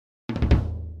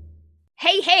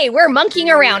Hey, we're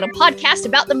Monkeying Around, a podcast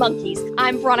about the monkeys.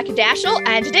 I'm Veronica Dashel,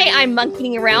 and today I'm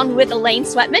monkeying around with Elaine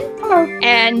Sweatman. Hello.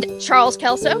 And Charles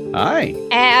Kelso. Hi.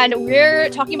 And we're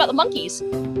talking about the monkeys.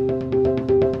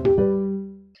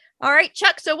 All right,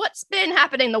 Chuck, so what's been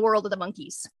happening in the world of the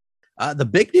monkeys? The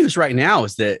big news right now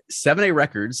is that 7A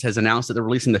Records has announced that they're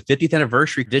releasing the 50th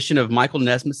anniversary edition of Michael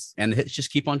Nesmith's And the Hits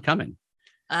Just Keep On Coming.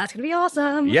 That's going to be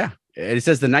awesome. Yeah. It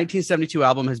says the 1972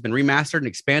 album has been remastered and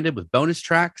expanded with bonus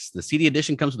tracks. The CD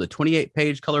edition comes with a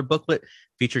 28-page color booklet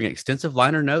featuring extensive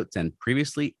liner notes and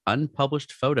previously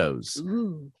unpublished photos.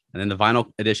 Ooh. And then the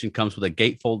vinyl edition comes with a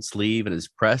gatefold sleeve and is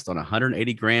pressed on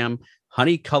 180-gram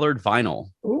honey-colored vinyl.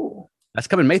 Ooh. That's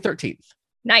coming May 13th.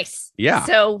 Nice. Yeah.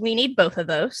 So we need both of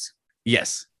those.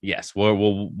 Yes.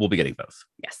 We'll be getting both.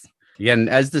 Yes. Yeah, and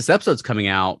as this episode's coming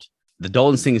out, the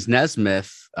Dolan Sings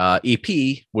Nesmith EP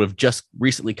would have just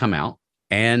recently come out.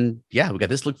 And yeah, we got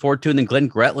this to look forward to. And then Glenn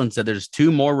Gretland said there's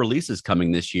 2 more releases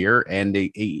coming this year. And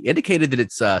he indicated that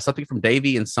it's something from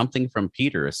Davey and something from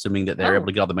Peter, assuming that they're able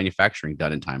to get all the manufacturing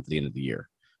done in time for the end of the year.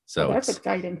 So that's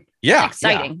exciting. Yeah.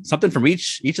 Exciting. Yeah. Something from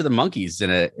each of the monkeys in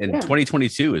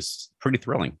 2022 is pretty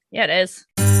thrilling. Yeah, it is.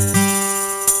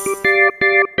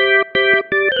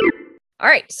 All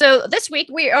right. So this week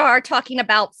we are talking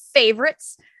about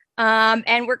favorites.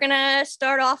 And we're going to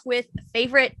start off with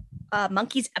favorite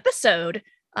Monkees episode.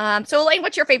 So Elaine,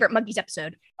 what's your favorite Monkees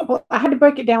episode? Well, I had to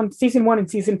break it down season 1 and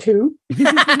season 2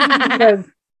 because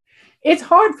it's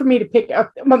hard for me to pick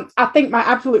up. I think my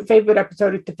absolute favorite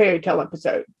episode is the fairy tale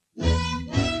episode.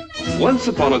 Once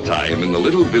upon a time in the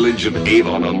little village of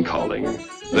Avon on Calling,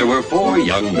 there were 4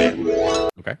 young men.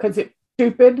 Okay. Because it's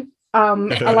stupid.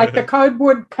 I like the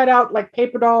cardboard cutout, like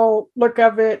paper doll look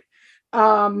of it.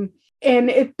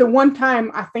 And it's the one time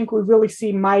I think we really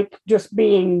see Mike just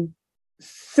being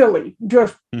silly,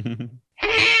 just like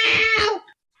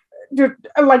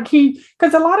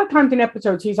because a lot of times in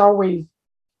episodes he's always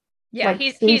like,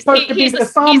 he's supposed to be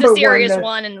the serious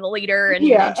one and the leader and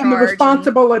in charge and the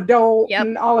responsible adult yep.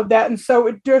 and all of that. And so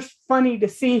it's just funny to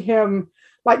see him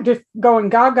like just going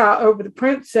gaga over the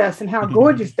princess and how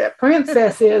gorgeous that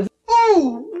princess is.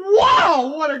 Oh,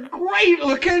 wow, what a great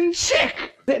looking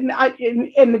chick. And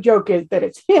the joke is that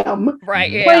it's him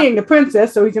playing the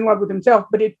princess, so he's in love with himself,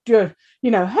 but it's just,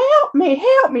 help me.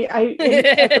 As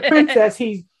the princess,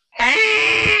 he's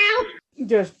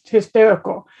just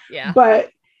hysterical. Yeah. But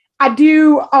I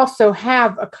do also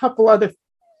have a couple other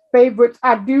favorites.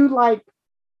 I do like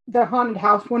the haunted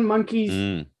house one, Monkeys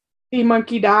See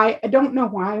Monkee Die. I don't know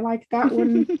why I like that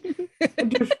one.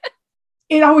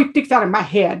 It always sticks out of my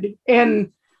head.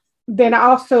 And then I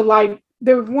also like,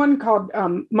 there was one called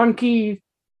Monkeys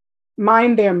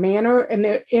Mind Their Manner, and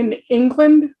they're in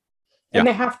England, and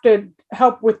they have to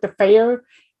help with the fair.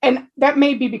 And that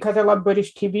may be because I love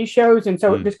British TV shows, and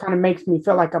so it just kind of makes me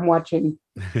feel like I'm watching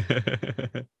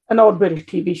an old British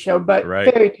TV show. But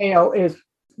Fairy Tale is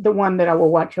the one that I will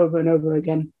watch over and over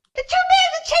again. The 2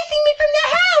 bears are chasing me from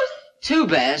their house! 2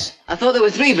 bears? I thought there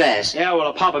were 3 bears. Yeah, well,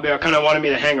 a papa bear kind of wanted me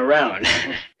to hang around.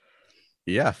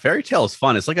 Yeah, Fairy Tale is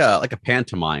fun. It's like a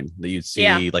pantomime that you'd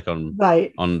see like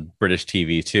on British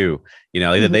TV too.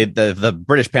 The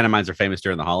British pantomimes are famous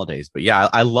during the holidays. But yeah,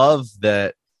 I love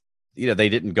that. They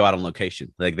didn't go out on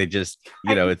location. Like they just,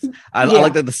 it's. I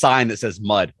like the sign that says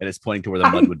mud and it's pointing to where the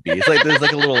mud would be. It's like there's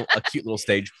like a cute little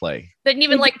stage play. They didn't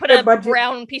even put a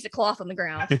brown piece of cloth on the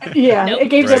ground. Yeah, it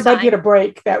gave their budget a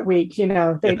break that week. They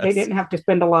didn't have to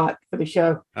spend a lot for the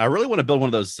show. I really want to build one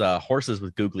of those horses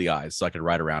with googly eyes so I could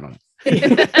ride around on it.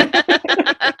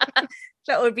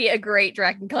 That would be a great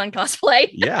Dragon Con cosplay.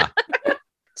 Yeah.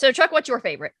 So Chuck, what's your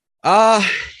favorite? Yeah,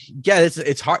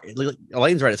 it's hard.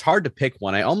 Elaine's right. It's hard to pick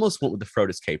one. I almost went with the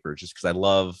Frodis Caper just because I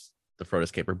love the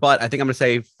Frodis Caper. But I think I'm going to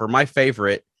say for my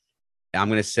favorite, I'm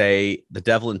going to say the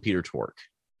Devil and Peter Twerk.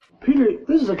 Peter,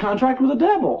 this is a contract with the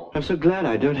devil. I'm so glad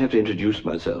I don't have to introduce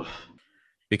myself.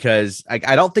 Because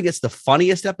I don't think it's the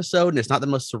funniest episode and it's not the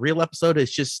most surreal episode.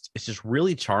 It's just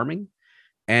really charming.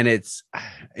 And it's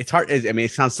hard. I mean,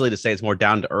 it sounds silly to say it's more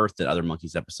down to earth than other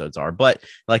Monkees episodes are, but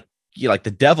like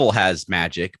the devil has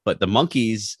magic, but the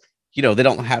monkeys, they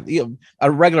don't have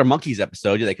a regular Monkees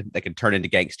episode. They can turn into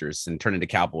gangsters and turn into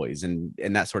cowboys and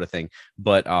that sort of thing.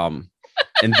 But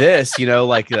in this,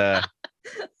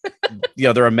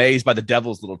 they're amazed by the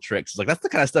devil's little tricks. It's like that's the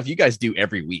kind of stuff you guys do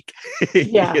every week.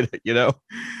 Yeah.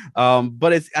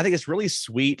 But I think it's really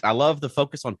sweet. I love the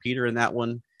focus on Peter in that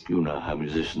one. You know how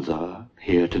musicians are.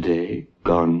 Here today,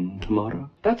 gone tomorrow.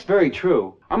 That's very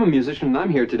true. I'm a musician and I'm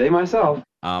here today myself.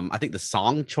 I think the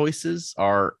song choices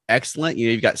are excellent.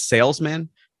 You've got Salesman,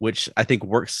 which I think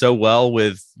works so well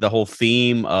with the whole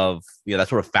theme of, that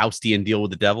sort of Faustian deal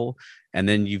with the devil. And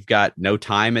then you've got No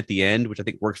Time at the end, which I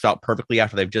think works out perfectly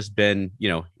after they've just been,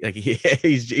 like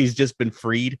he's just been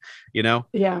freed,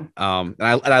 Yeah. And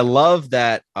I love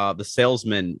that the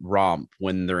salesman romp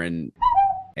when they're in,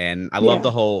 and I love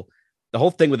the whole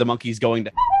thing with the monkeys going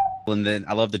to, and then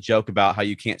I love the joke about how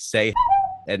you can't say.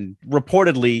 And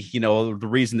reportedly, the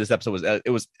reason this episode was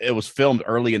it was filmed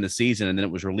early in the season and then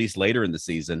it was released later in the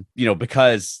season,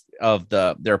 because of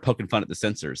they're poking fun at the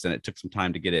censors, and it took some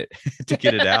time to get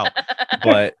it out.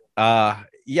 But I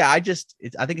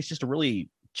think it's just a really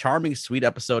charming, sweet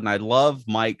episode, and I love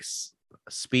Mike's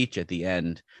speech at the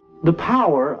end. The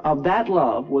power of that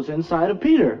love was inside of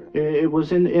Peter. It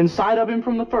was inside of him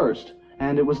from the first,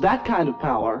 and it was that kind of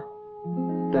power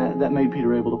that made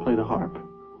Peter able to play the harp.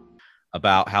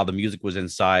 About how the music was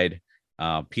inside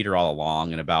Peter all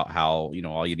along, and about how,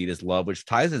 all you need is love, which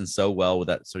ties in so well with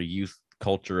that sort of youth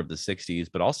culture of the 60s,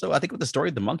 but also I think with the story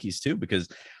of the Monkees too, because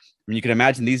you can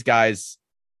imagine these guys,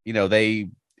 they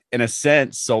in a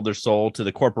sense sold their soul to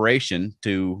the corporation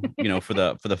to, for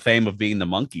the fame of being the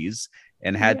Monkees,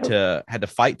 and had to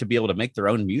fight to be able to make their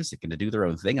own music and to do their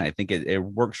own thing. And I think it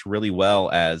works really well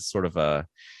as sort of a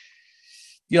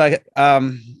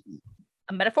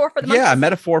metaphor for the Monkees. Yeah, a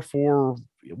metaphor for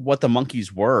what the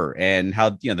Monkees were, and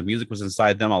how the music was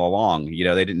inside them all along.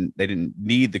 They didn't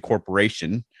need the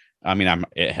corporation. I mean,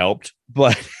 it helped,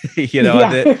 but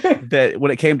that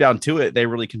when it came down to it, they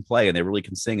really can play, and they really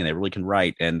can sing, and they really can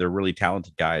write, and they're really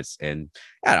talented guys. And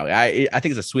I don't know, I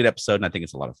think it's a sweet episode, and I think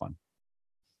it's a lot of fun.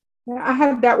 Yeah, I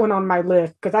had that one on my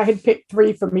list because I had picked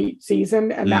 3 from each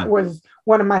season, and that was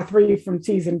one of my 3 from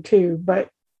season 2. But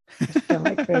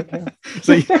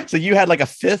so you had like a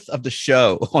fifth of the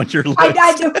show on your list.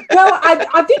 I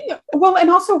didn't. Well, and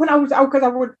also when I was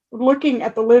looking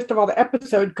at the list of all the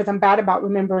episodes, because I'm bad about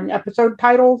remembering episode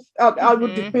titles, I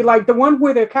would just be like the one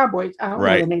where the cowboys. I don't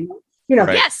know the name.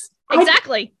 Right. Yes,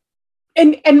 exactly.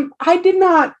 And I did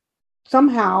not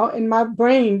somehow in my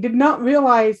brain did not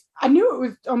realize. I knew it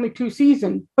was only 2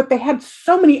 seasons, but they had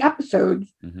so many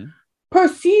episodes per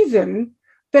season.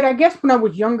 That I guess when I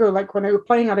was younger, like when they were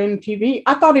playing on MTV,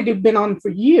 I thought it had been on for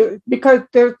years because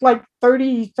there's like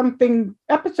 30-something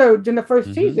episodes in the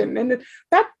first season. And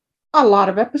that's a lot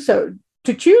of episodes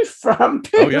to choose from,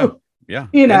 too. Oh, yeah.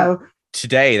 And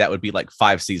today, that would be like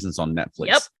 5 seasons on Netflix.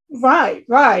 Yep.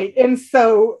 Right. And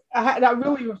so I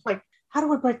really was like, how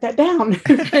do I break that down?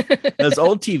 Those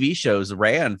old TV shows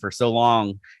ran for so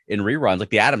long in reruns, like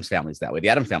the Addams Family is that way. The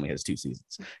Addams Family has 2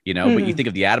 seasons, but you think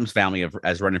of the Addams Family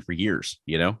as running for years,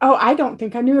 Oh, I don't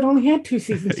think I knew it only had 2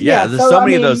 seasons. There's so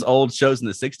many of those old shows in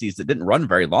the 60s that didn't run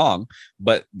very long,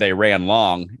 but they ran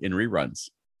long in reruns.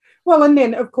 Well, and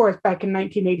then, of course, back in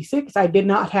 1986, I did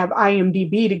not have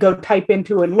IMDb to go type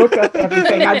into and look up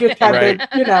everything. I just had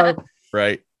to,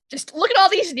 Right. Just look at all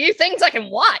these new things I can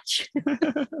watch.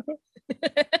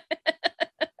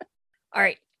 All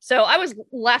right. So I was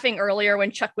laughing earlier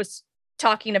when Chuck was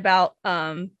talking about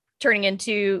turning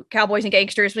into cowboys and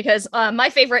gangsters, because my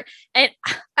favorite, and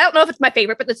I don't know if it's my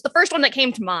favorite, but it's the first one that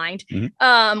came to mind,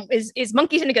 is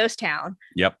Monkeys in a Ghost Town.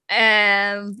 Yep.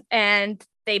 And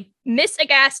they miss a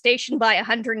gas station by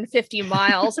 150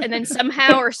 miles and then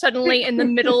somehow are suddenly in the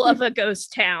middle of a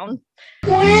ghost town.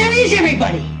 Where is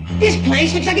everybody? This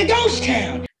place looks like a ghost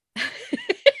town.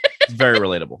 It's very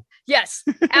relatable. Yes,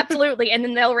 absolutely. And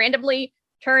then they'll randomly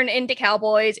turn into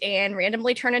cowboys and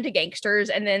randomly turn into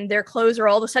gangsters, and then their clothes are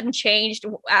all of a sudden changed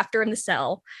after in the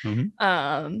cell.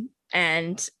 But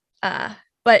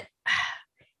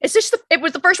it's just it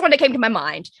was the first one that came to my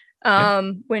mind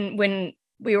when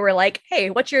we were like, hey,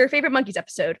 what's your favorite Monkees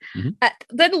episode?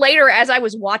 Then later, as I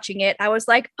was watching it, I was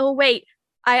like, oh wait,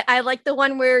 I like the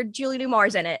one where Julie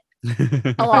Newmar's in it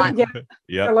a lot.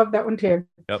 Yeah, I love that one too.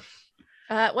 Yep.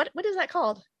 What is that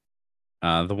called?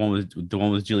 The one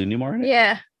with Julie Newmar in it?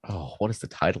 Yeah. Oh, what is the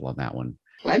title on that one?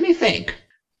 Let me think.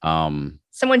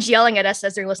 Someone's yelling at us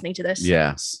as they're listening to this.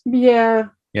 Yes. Yeah.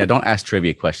 Yeah, don't ask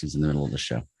trivia questions in the middle of the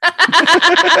show.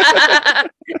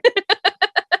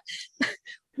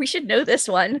 We should know this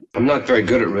one. I'm not very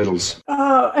good at riddles.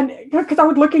 And because I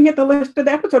was looking at the list of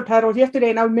the episode titles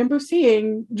yesterday, and I remember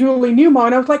seeing Julie Newmar,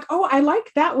 and I was like, oh, I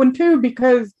like that one too,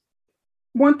 because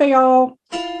weren't they all...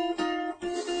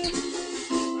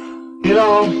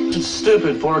 It's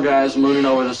stupid. 4 guys mooning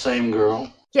over the same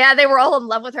girl. Yeah, they were all in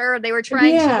love with her. They were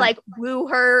trying to like woo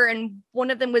her, and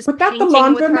one of them was that the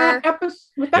laundromat episode?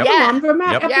 Was that the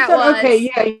laundromat episode? Yeah, it was. Okay,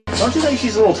 yeah. Don't you think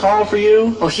she's a little tall for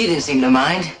you? Well, she didn't seem to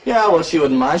mind. Yeah, well, she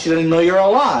wouldn't mind. She didn't know you're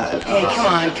alive. Hey,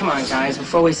 come on, guys.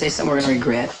 Before we say something we're going to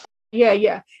regret.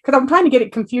 Yeah. Because I'm trying to get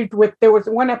it confused with, there was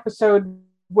one episode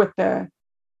with the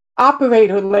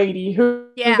operator lady who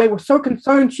they were so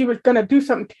concerned she was going to do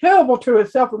something terrible to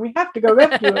herself and we have to go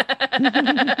rescue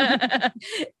her.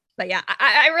 But yeah,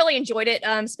 I really enjoyed it,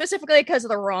 specifically because of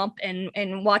the romp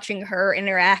and watching her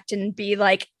interact and be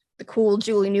like the cool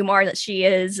Julie Newmar that she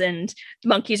is, and the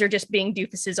monkeys are just being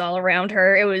doofuses all around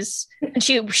her. It was, and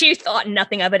she thought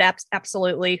nothing of it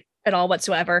absolutely at all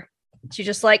whatsoever. She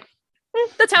just like,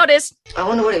 that's how it is. I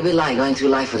wonder what it'd be like going through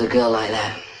life with a girl like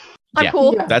that. I'm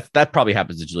cool. Yeah. That probably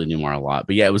happens to Julie Newmar a lot.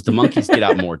 But yeah, it was the monkeys get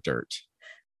out more dirt.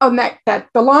 Oh, that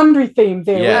the laundry theme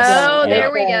there. Yes. Oh,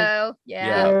 there we go.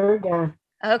 Yeah. There we go.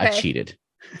 Okay. I cheated.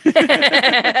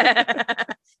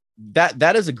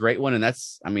 That is a great one, and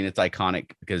it's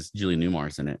iconic because Julie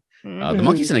Newmar's in it. Mm-hmm. The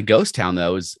Monkeys in a Ghost Town,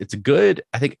 though, it's a good,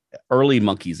 I think, early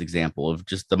Monkeys example of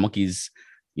just the monkeys.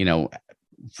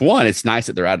 For one, it's nice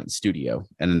that they're out at the studio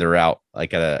and then they're out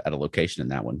like at a location in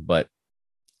that one. But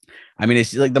I mean,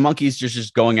 it's like the monkeys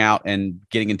just going out and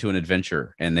getting into an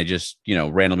adventure, and they just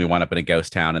randomly wind up in a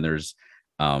ghost town, and there's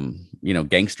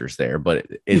gangsters there. But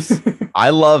it's I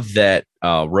love that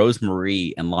Rose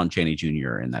Marie and Lon Chaney Jr.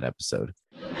 are in that episode.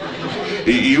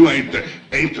 You ain't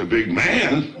the big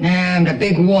man. Nah, I'm the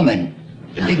big woman,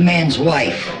 the big man's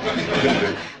wife.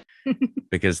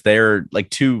 Because they're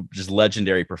like two just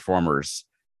legendary performers,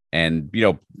 and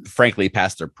frankly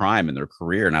past their prime in their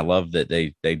career. And I love that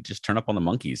they just turn up on the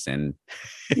Monkees, and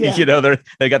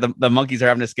they got the Monkees are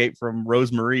having to escape from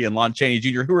Rose Marie and Lon Chaney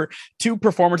Jr., who are two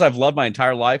performers I've loved my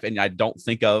entire life, and I don't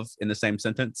think of in the same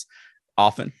sentence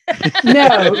often.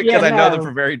 No, because I know them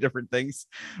for very different things.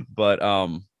 But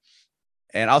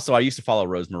and also I used to follow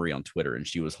Rose Marie on Twitter, and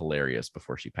she was hilarious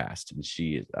before she passed. And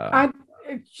she I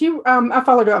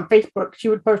followed her on Facebook. She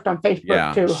would post on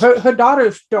Facebook too. Her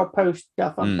daughters still post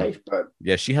stuff on Facebook.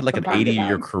 Yeah, she had like an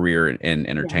 80-year career in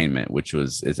entertainment, which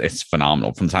it's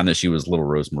phenomenal from the time that she was little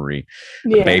Rose Marie,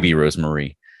 baby Rose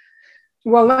Marie.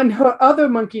 Well, and her other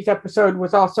Monkees episode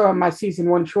was also on my season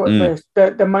 1 short list,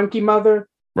 the Monkey Mother,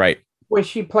 right, where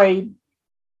she played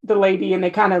the lady, and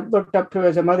they kind of looked up to her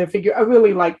as a mother figure. I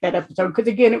really liked that episode because,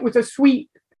 again, it was a sweet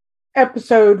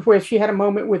episode where she had a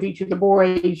moment with each of the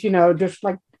boys, just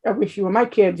like, I wish you were my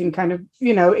kids, and kind of,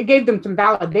 it gave them some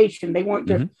validation. They weren't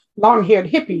just long-haired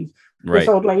hippies. Right. This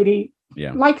old lady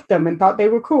liked them and thought they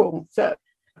were cool.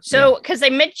 So because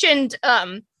they mentioned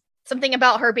something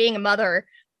about her being a mother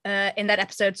in that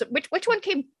episode. So which one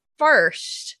came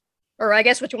first? Or I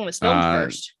guess which one was filmed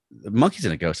first? Monkeys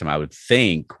in a Ghost Town, I would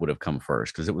think, would have come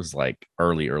first because it was like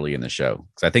early in the show.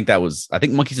 Because I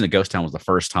think Monkeys in a Ghost Town was the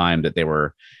first time that they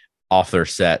were off their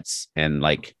sets and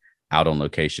like out on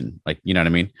location, like, you know what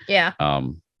I mean? Yeah.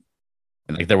 And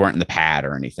like they weren't in the pad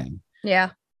or anything. Yeah.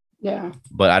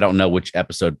 But I don't know which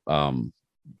episode.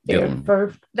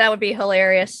 First. That would be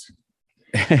hilarious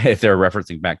if they're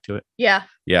referencing back to it. Yeah.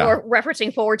 Or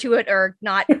referencing forward to it, or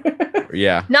not.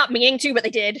 Yeah. Not meaning to, but they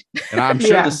did. And I'm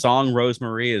sure the song Rose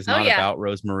Marie is not about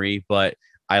Rose Marie, but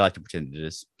I like to pretend it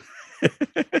is.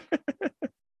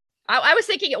 I was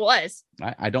thinking it was.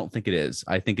 I don't think it is.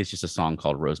 I think it's just a song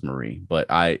called Rose Marie, but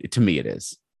to me it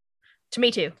is. To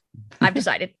me too. I've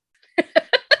decided.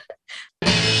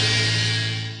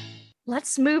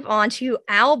 Let's move on to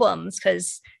albums,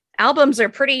 because albums are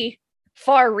pretty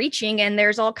far reaching, and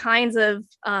there's all kinds of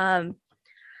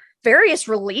various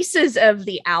releases of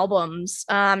the albums.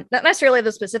 Not necessarily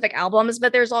the specific albums,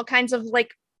 but there's all kinds of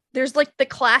there's the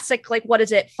classic, what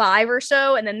is it, 5 or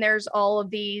so, and then there's all of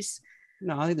these.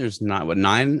 No, I think there's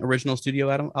 9 original studio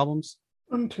albums.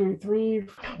 1, 2, 3.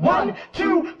 1,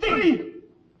 2, 3.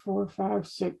 4, 5,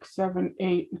 6, 7,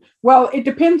 8. Well, it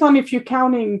depends on if you're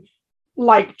counting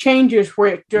changes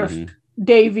where it's just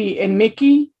Davy and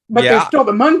Mickey, but they're still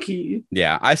the Monkees.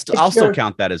 Yeah, I'll still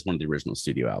count that as one of the original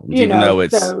studio albums, even though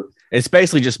it's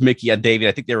basically just Mickey and Davy.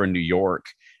 I think they were in New York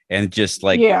and just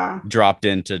dropped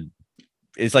into.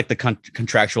 It's like the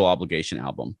contractual obligation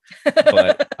album,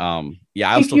 but I'll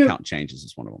still count Changes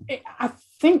as one of them. I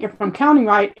think if I'm counting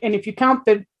right, and if you count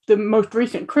the most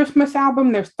recent Christmas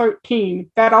album, there's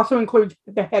 13. That also includes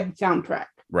the Head soundtrack.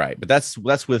 Right, but that's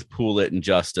with Pool It and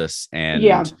Justice, and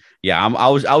I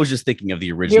was just thinking of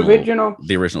the original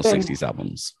 60s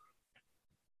albums.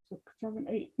 6, 7,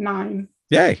 8, 9.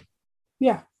 Yay!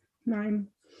 Yeah, 9.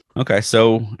 Okay,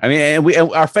 so I mean,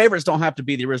 and our favorites don't have to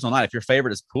be the original 9. If your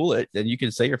favorite is Pool It, then you can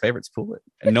say your favorite's Pool It,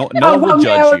 and no one will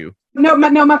judge you. No,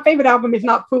 my favorite album is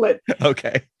not Pool It.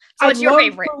 Okay, so what's your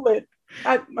favorite? Pool It.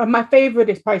 My favorite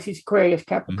is Pisces, Aquarius,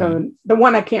 Capricorn, the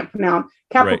one I can't pronounce,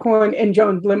 Capricorn and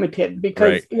Jones Limited,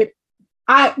 because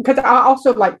I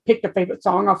also picked a favorite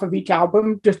song off of each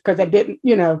album just because I didn't,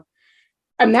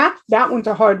 and that one's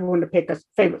a hard one to pick a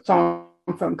favorite song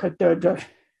from because they're just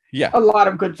Yeah. a lot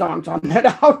of good songs on that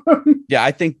album. Yeah,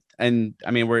 I think, and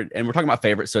I mean, we're talking about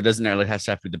favorites, so it doesn't necessarily have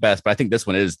to be the best, but I think this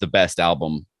one is the best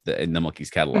album in the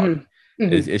Monkees catalog.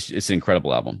 It's an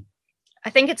incredible album. I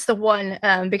think it's the one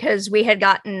because we had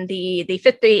gotten the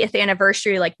 50th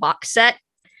anniversary like box set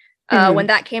when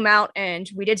that came out, and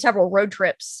we did several road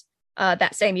trips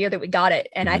that same year that we got it,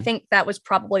 and I think that was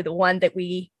probably the one that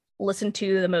we listened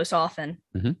to the most often.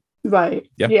 Right.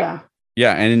 Yeah.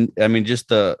 And I mean, just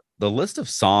the list of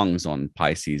songs on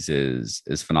Pisces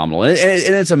is phenomenal, and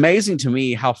it's amazing to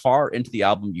me how far into the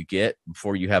album you get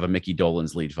before you have a Mickey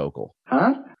Dolenz lead vocal.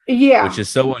 Yeah, which is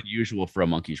so unusual for a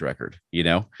Monkees record,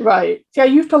 Right. See, I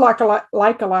used to like a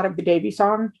lot of the Davies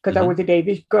songs because I was a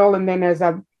Davies girl, and then as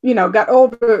I got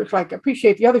older, it's like I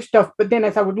appreciate the other stuff. But then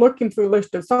as I was looking through a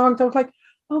list of songs, I was like,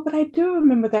 oh, but I do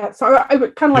remember that song. I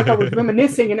was kind of like I was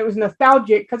reminiscing, and it was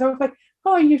nostalgic because I was like,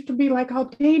 oh, I used to be like all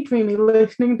daydreamy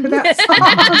listening to that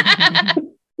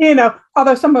song.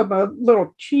 Although some of them are a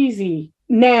little cheesy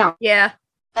now. Yeah,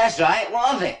 that's right.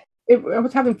 Love it. I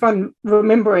was having fun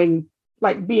remembering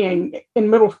like being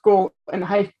in middle school and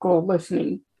high school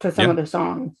listening to some of the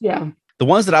songs. Yeah. The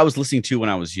ones that I was listening to when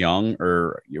I was young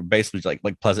are basically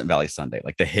like Pleasant Valley Sunday,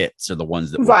 like the hits are the ones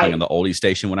that were playing on the oldies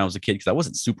station when I was a kid, because I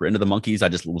wasn't super into the Monkees. I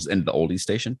just was into the oldies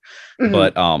station.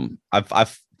 But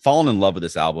I've fallen in love with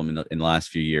this album in the last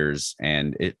few years,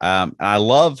 and I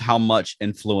love how much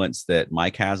influence that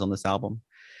Mike has on this album.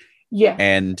 Yeah.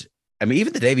 And I mean,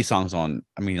 even the Davy songs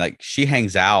like She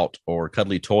Hangs Out or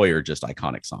Cuddly Toy are just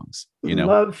iconic songs,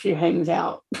 Love She Hangs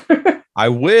Out. I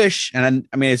wish, and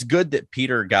I mean, it's good that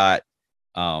Peter got,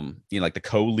 like the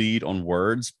co-lead on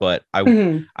words, but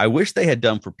I wish they had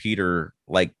done for Peter,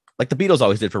 like the Beatles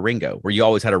always did for Ringo, where you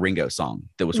always had a Ringo song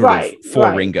that was sort of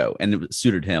for Ringo and it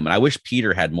suited him. And I wish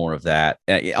Peter had more of that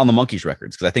on the Monkees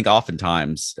records. Cause I think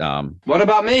oftentimes, what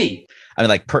about me? I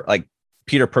mean, like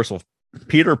Peter Percival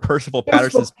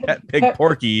Patterson's Pet Pig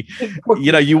Porky,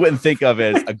 you wouldn't think of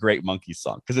as a great Monkees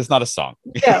song because it's not a song.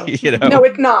 No, no,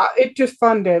 it's not. It's just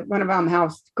fun to run around the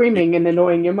house screaming and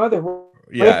annoying your mother.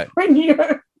 Yeah.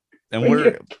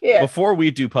 And before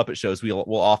we do puppet shows,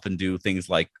 we'll often do things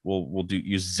like we'll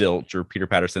use Zilch or Peter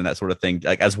Patterson, that sort of thing,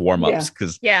 like as warm-ups.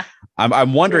 Because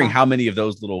I'm wondering how many of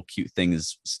those little cute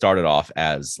things started off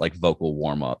as like vocal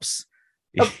warm-ups.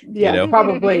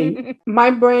 Probably.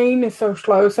 My brain is so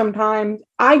slow sometimes.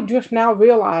 I just now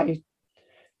realized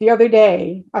the other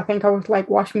day, I think I was like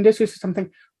washing dishes or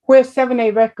something, where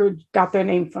 7A Records got their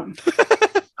name from.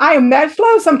 I am that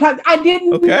slow sometimes. I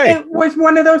didn't. Okay. It was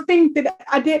one of those things that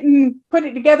I didn't put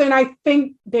it together, and I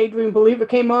think Daydream Believer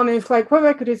came on, and it's like, what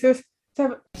record is this?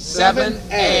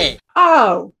 7A.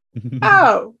 Oh,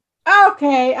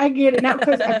 okay, I get it now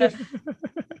because I just,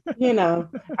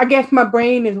 I guess my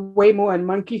brain is way more in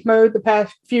Monkees mode the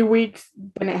past few weeks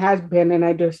than it has been, and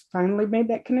I just finally made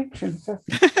that connection. So.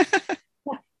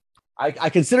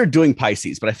 I considered doing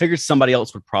Pisces, but I figured somebody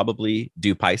else would probably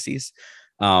do Pisces.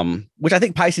 Which I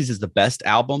think Pisces is the best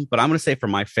album, but I'm going to say for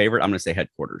my favorite, I'm going to say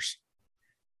Headquarters,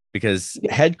 because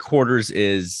Headquarters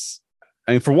is,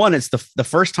 I mean, for one, it's the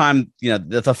first time,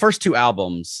 the first two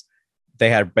albums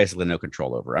they had basically no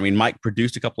control over. I mean, Mike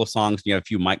produced a couple of songs, a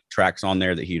few Mike tracks on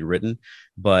there that he'd written,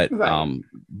 but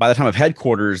by the time of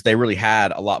Headquarters, they really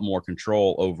had a lot more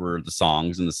control over the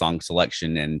songs and the song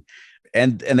selection, and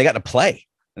they got to play.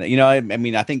 I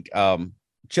mean, I think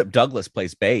Chip Douglas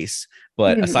plays bass,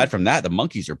 but aside from that, the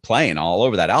Monkees are playing all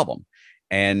over that album.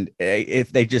 And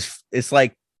it's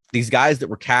like these guys that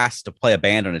were cast to play a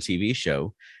band on a TV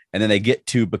show, and then they get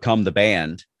to become the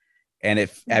band. And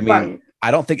I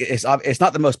don't think it's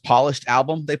not the most polished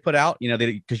album they put out,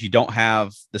 because you don't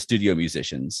have the studio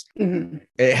musicians, but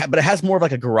it has more of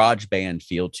like a garage band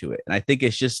feel to it. And I think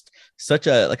it's just such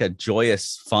a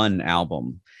joyous, fun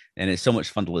album. And it's so much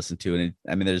fun to listen to. And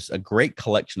I mean, there's a great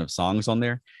collection of songs on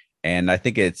there. And I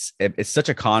think it's such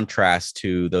a contrast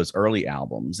to those early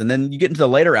albums. And then you get into the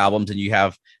later albums and you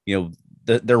have,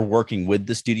 they're working with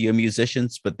the studio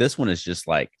musicians, but this one is just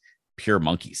like pure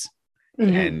Monkees.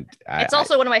 And it's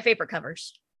also one of my favorite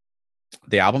covers.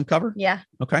 The album cover? Yeah.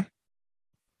 Okay.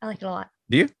 I like it a lot.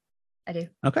 Do you? I do.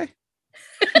 Okay.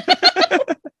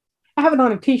 I have it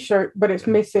on a t-shirt, but it's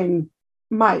missing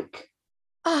Mike.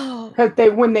 Oh, because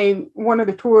one of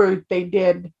the tours, they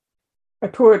did a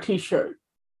tour t-shirt,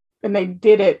 and they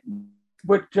did it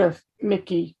with just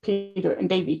Mickey, Peter, and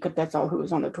Davey, because that's all who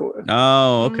was on the tour.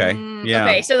 Oh, okay. Yeah.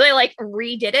 Okay, so they like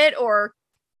redid it, or?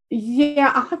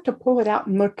 Yeah, I'll have to pull it out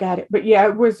and look at it. But yeah,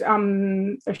 it was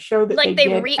a show that like they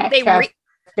like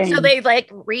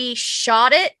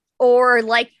reshot it, or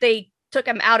like they took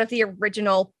him out of the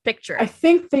original picture. I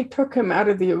think they took him out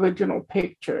of the original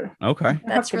picture. Okay.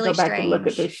 That's really go back and look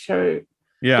at strange. the show.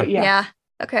 Yeah. But Yeah.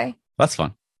 Okay. That's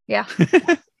fun. Yeah.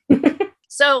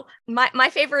 So my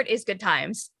favorite is Good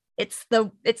Times. It's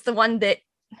the one that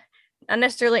not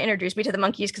necessarily introduced me to the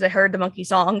Monkees because I heard the Monkee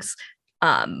songs,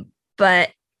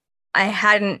 but I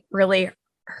hadn't really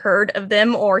heard of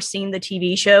them or seen the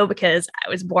TV show because I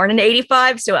was born in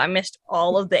 '85, so I missed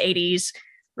all of the '80s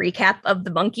recap of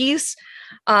the Monkees.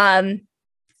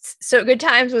 So Good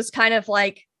Times was kind of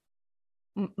like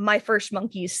my first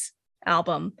Monkees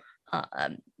album.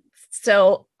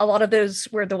 So a lot of those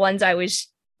were the ones I was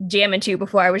jamming to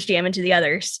before I was jamming to the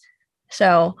others.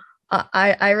 So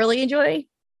I really enjoy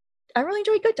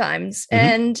Good Times. Mm-hmm.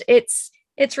 And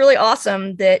it's really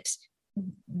awesome that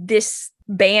this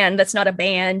band that's not a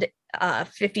band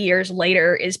 50 years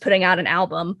later is putting out an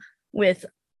album with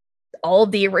all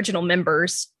of the original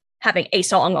members having a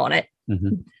song on it.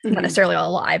 Mm-hmm. Not necessarily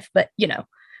all live, but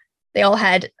they all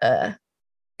had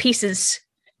pieces,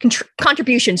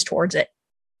 contributions towards it.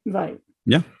 Right.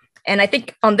 Yeah. And I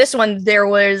think on this one there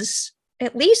was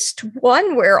at least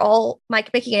one where all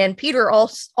Mickey and Peter all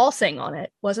sang on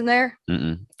it, wasn't there?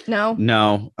 Mm-mm.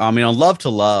 No. I mean, on Love to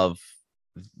Love,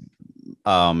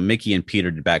 Mickey and Peter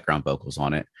did background vocals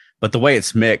on it, but the way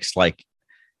it's mixed, like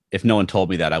if no one told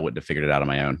me that, I wouldn't have figured it out on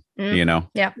my own.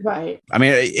 Yeah. Right. I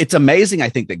mean, it's amazing. I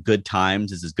think that Good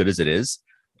Times is as good as it is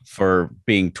for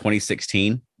being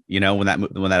 2016. When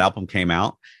that album came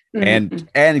out, Mm-hmm.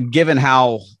 and given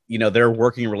how their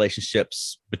working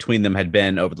relationships between them had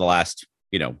been over the last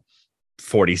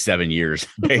 47 years,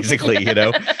 basically,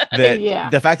 that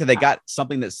the fact that they got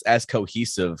something that's as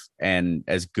cohesive and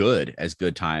as good as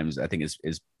Good Times, I think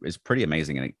is pretty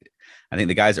amazing. And I think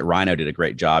the guys at Rhino did a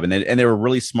great job, and they were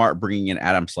really smart bringing in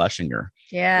Adam Schlesinger.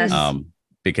 Yes.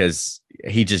 Because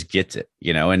he just gets it,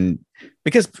 and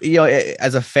because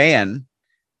as a fan,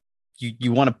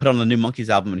 you want to put on the new Monkees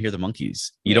album and hear the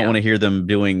Monkees. You don't want to hear them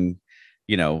doing,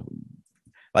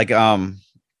 like Tommy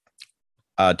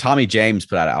James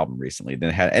put out an album recently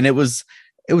and it was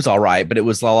all right, but it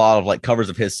was a lot of like covers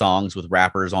of his songs with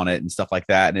rappers on it and stuff like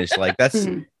that. And it's like, that's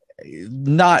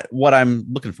not what I'm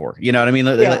looking for. You know what I mean?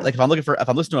 Like if I'm listening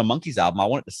to a Monkees album, I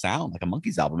want it to sound like a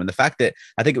Monkees album. And the fact that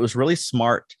I think it was really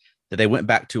smart that they went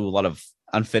back to a lot of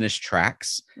unfinished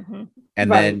tracks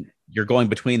and then you're going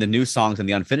between the new songs and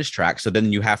the unfinished tracks. So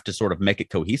then you have to sort of make it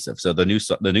cohesive. So the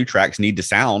new tracks need to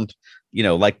sound,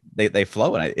 like they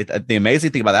flow. And the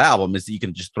amazing thing about that album is that you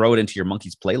can just throw it into your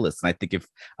Monkees playlist. And I think if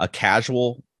a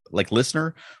casual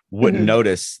listener wouldn't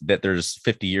notice that there's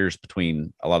 50 years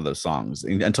between a lot of those songs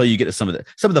until you get to some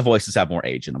of the voices have more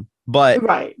age in them, but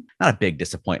not a big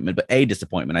disappointment, but a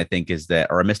disappointment I think is that,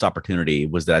 or a missed opportunity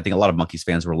was that I think a lot of Monkees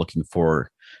fans were looking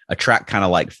for a track kind of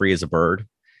like Free as a Bird,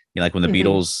 like when the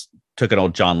Beatles took an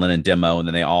old John Lennon demo and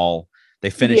then they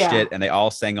finished it and they all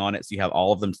sang on it. So you have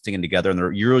all of them singing together,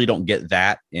 and you really don't get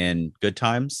that in Good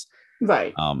Times.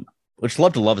 Right. Which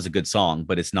Love to Love is a good song,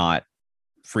 but it's not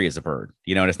Free as a Bird,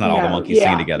 and it's not all the Monkees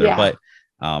singing together. Yeah. But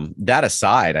that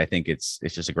aside, I think it's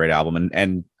just a great album.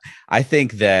 And I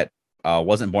think that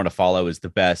Wasn't Born to Follow is the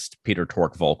best Peter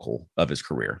Tork vocal of his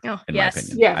career, in my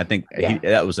opinion. Yeah. I think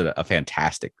that was a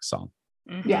fantastic song.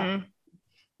 Mm-hmm. Yeah.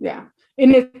 Yeah.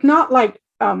 And it's not like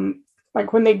when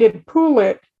they did Pool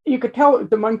It, you could tell it was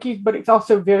the Monkees, but it's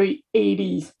also very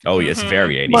 80s. Oh, yes,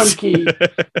 very 80s. Monkee,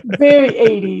 very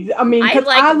 80s. I mean, I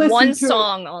like one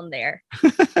song on there.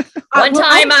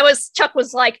 Chuck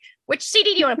was like, "Which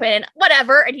CD do you want to put in?"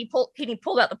 Whatever, and he pulled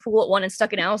out the Pool It one and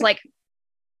stuck it in. I was like,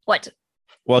 "What?"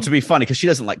 Well, to be funny, because she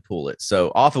doesn't like Pool It,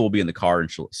 so often we'll be in the car and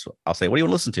I'll say, "What do you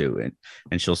want to listen to?"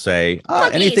 And she'll say,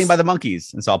 "Anything by the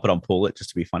Monkees," and so I'll put on Pool It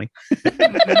just to be funny.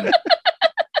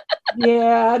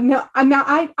 Yeah, no,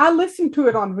 I listened to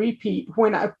it on repeat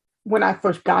when I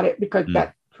first got it, because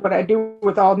that's what I do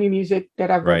with all new music that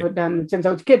I've ever done since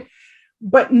I was a kid.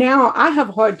 But now I have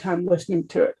a hard time listening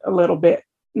to it a little bit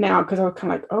now, because I was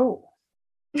kind of like, oh,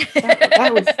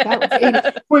 that was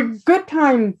 80s. Where Good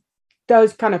Time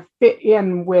does kind of fit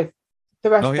in with the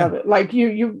rest of it. Like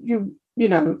you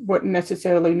wouldn't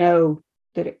necessarily know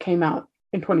that it came out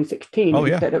in 2016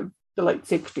 instead of the late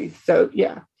 60s. So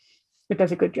yeah. It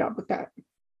does a good job with that.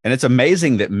 And it's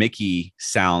amazing that Mickey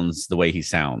sounds the way he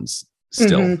sounds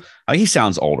still. I mean, he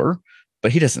sounds older,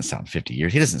 but he doesn't sound 50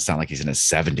 years. He doesn't sound like he's in his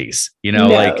 70s.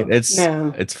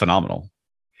 It's phenomenal.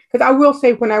 Because I will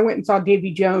say, when I went and saw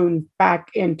Davy Jones back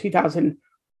in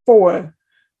 2004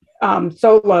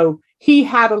 solo, he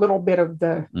had a little bit of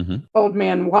the old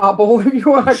man wobble, if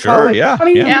you want to call it. Yeah. I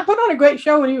mean, he put on a great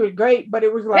show and he was great, but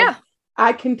it was like,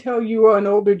 I can tell you are an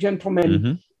older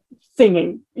gentleman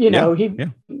singing. Yeah.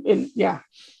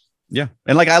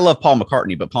 And like I love Paul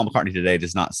McCartney, but Paul McCartney today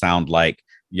does not sound like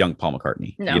young Paul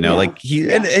McCartney. No. You know, like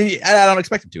and I don't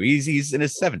expect him to. He's in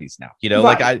his 70s now. You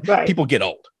know, people get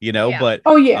old. You know, but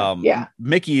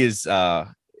Mickey is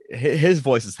his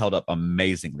voice is held up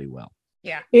amazingly well.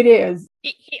 Yeah, it is.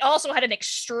 He also had an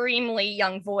extremely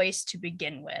young voice to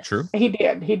begin with. True. He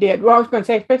did. Well, I was going to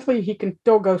say, especially he can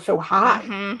still go so high.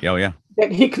 Mm-hmm. Oh yeah.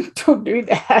 That he can still do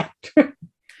that.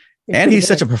 And he's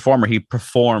such a performer. He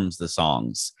performs the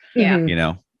songs. Yeah. You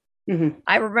know. Mm-hmm.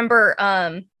 I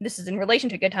remember this is in relation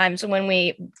to Good Times when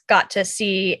we got to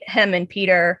see him and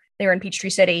Peter. They were in Peachtree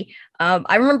City.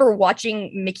 I remember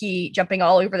watching Mickey jumping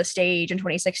all over the stage in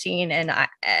 2016, and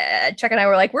Chuck and I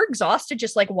were like, we're exhausted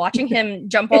just like watching him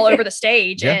jump all over the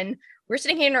stage. Yeah. And we're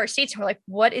sitting here in our seats and we're like,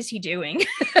 what is he doing?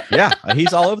 Yeah,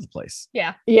 he's all over the place.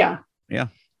 Yeah.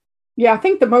 I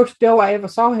think the most still I ever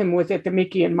saw him was at the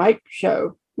Mickey and Mike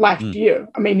show last year.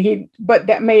 I mean, but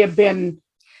that may have been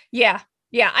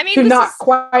I mean, to not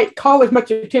quite call as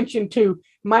much attention to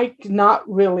Mike not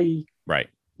really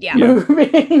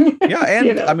moving. Yeah,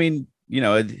 and I mean,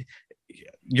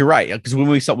 you're right, because when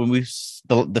we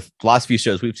the last few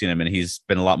shows we've seen him, and he's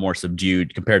been a lot more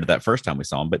subdued compared to that first time we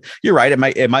saw him. But you're right,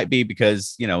 it might be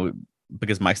because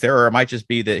because Mike's there, or it might just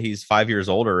be that he's 5 years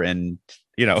older, and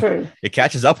True. It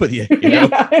catches up with you. You know?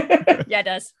 Yeah, it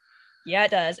does. Yeah,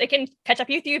 it does. It can catch up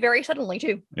with you very suddenly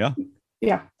too. Yeah.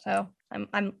 So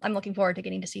I'm looking forward to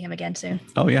getting to see him again soon.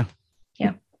 Oh yeah.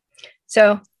 Yeah.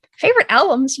 So favorite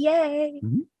albums, yay.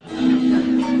 Mm-hmm.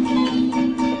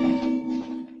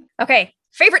 Okay,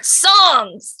 favorite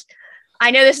songs.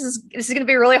 I know this is going to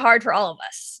be really hard for all of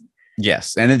us.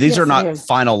 Yes, and these are not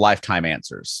final lifetime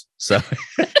answers. So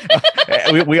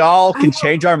we all can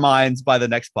change our minds by the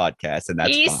next podcast, and that's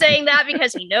he's fine. saying that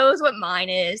because he knows what mine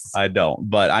is. I don't,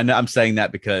 but I'm saying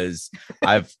that because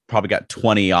I've probably got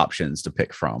 20 options to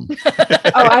pick from.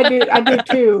 I do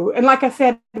too. And like I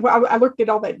said, I looked at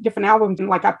all the different albums, and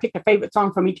like I picked a favorite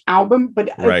song from each album, but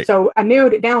so I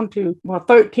narrowed it down to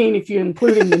 13 if you're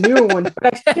including the newer ones.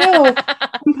 But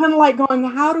I'm kind of like going,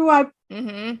 how do I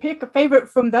pick a favorite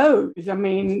from those? I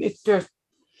mean, it's just,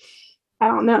 I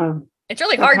don't know. It's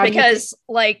really hard because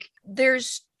like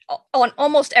there's on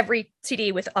almost every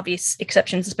CD, with obvious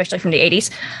exceptions, especially from the 80s.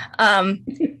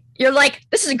 You're like,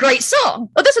 this is a great song.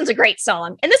 Oh, this one's a great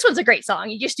song. And this one's a great song.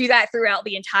 You just do that throughout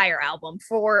the entire album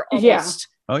for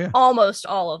almost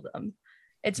all of them.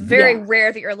 It's very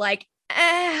rare that you're like,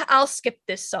 I'll skip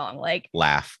this song. Like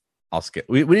Laugh. I'll skip.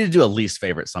 We need to do a least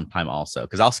favorite sometime also,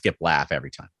 because I'll skip Laugh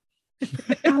every time.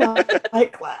 I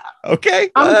like Laugh.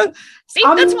 Okay. See,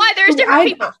 that's why there's different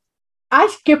people. I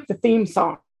skip the theme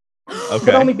song. Okay.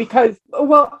 But only because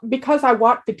I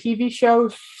watched the TV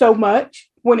show so much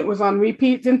when it was on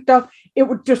repeats and stuff. It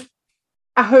would just,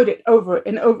 I heard it over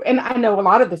and over. And I know a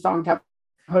lot of the songs I've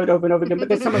heard over and over again, but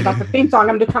there's something about the theme song.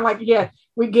 I'm just kind of like, yeah,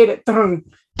 we get it.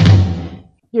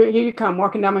 Here you come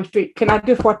walking down my street. Can I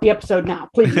just watch the episode now,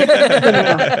 please?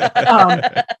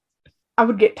 I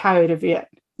would get tired of it.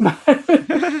 Not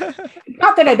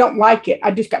that I don't like it.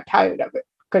 I just got tired of it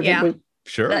because it was.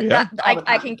 Sure.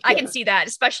 I can see that,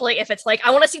 especially if it's like,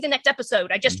 I want to see the next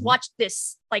episode. I just watched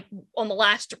this like on the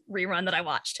last rerun that I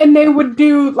watched. And they would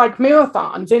do like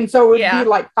marathons. And so it would be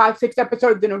like 5-6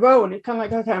 episodes in a row. And it's kind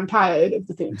of like, okay, I'm tired of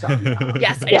the theme song.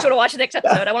 Yes. I just want to watch the next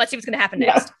episode. I want to see what's going to happen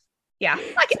next. Yeah.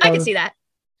 I can see that.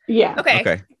 Yeah.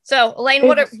 Okay. So Elaine,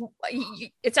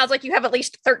 it sounds like you have at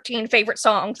least 13 favorite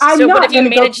songs. I'm so not what have you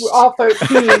managed? Go through all 13.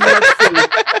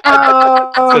 It's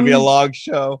gonna be a long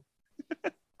show.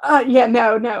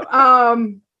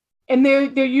 No. And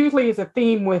there usually is a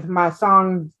theme with my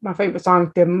songs, my favorite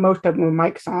songs. Most of them are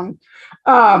Mike's songs.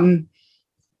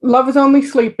 Love Is Only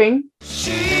Sleeping.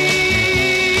 She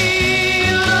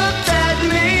looked at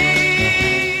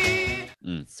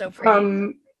me. So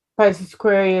pretty. Pisces,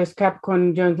 Aquarius,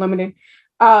 Capricorn, Jones Limited.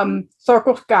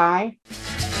 Circle Sky.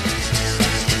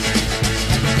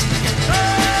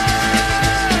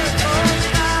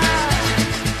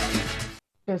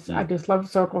 I just love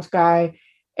Circle Sky,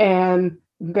 and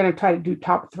I'm gonna try to do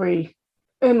top 3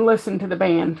 and listen to the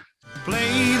band.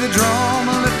 Play the drum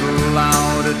a little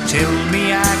louder. Tell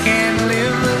me I can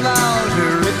live without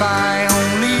her if I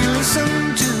only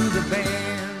listen to the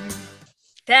band.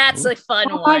 That's a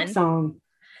fun one. Mike song.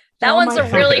 That one's a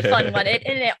really fun one.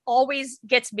 It always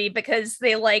gets me because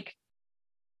they like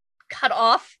cut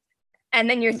off, and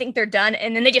then you think they're done,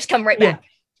 and then they just come right back.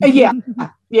 Yeah.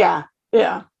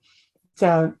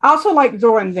 So I also like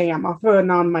Zora and Zam. I'll throw a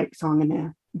non-Mike song in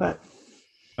there, but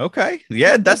okay,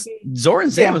 yeah, that's Zora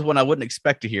and Zam is one I wouldn't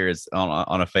expect to hear is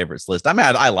on a favorites list. I mean,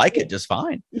 I like it just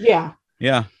fine. Yeah.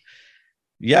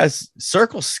 Yes,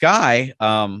 Circle Sky,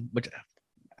 which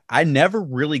I never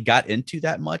really got into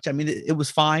that much. I mean, it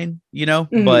was fine,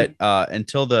 but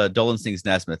until the Dolan Sings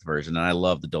Nesmith version, and I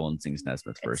love the Dolan Sings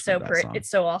Nesmith version. It's so pretty. It's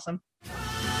so awesome.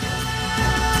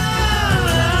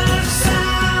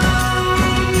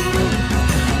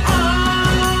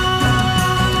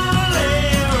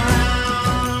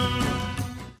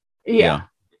 Yeah.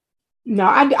 No,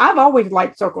 I've always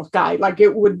liked Circle Sky. Like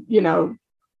it would,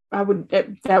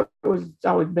 that was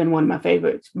always been one of my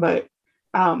favorites. But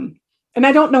and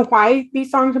I don't know why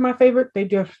these songs are my favorite. They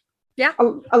just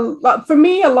for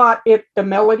me a lot it's the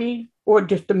melody or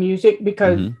just the music,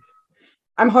 because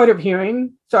I'm hard of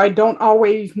hearing, so I don't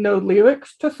always know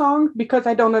lyrics to songs because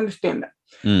I don't understand them.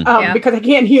 Because I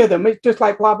can't hear them. It's just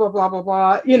like blah blah blah blah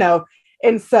blah,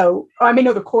 And so I may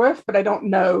know the chorus, but I don't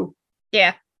know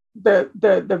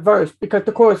the verse, because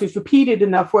the chorus is repeated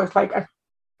enough where it's like I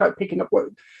start picking up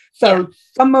words. So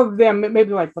some of them it may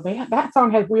be like, well, that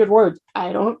song has weird words.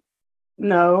 I don't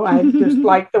know. I just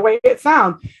like the way it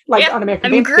sounds. Like on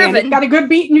American Dance Band, it's got a good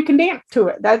beat and you can dance to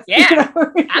it. That's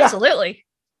absolutely.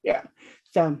 Yeah.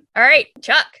 So all right,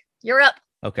 Chuck, you're up.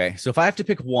 Okay, so if I have to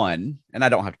pick one, and I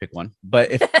don't have to pick one, but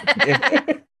if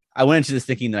I went into this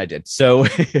thinking that I did. So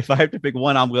if I have to pick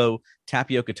one, I'll go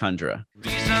Tapioca Tundra.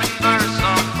 Reason verse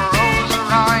of prose or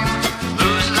rhyme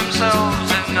lose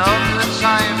themselves in other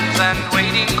times, and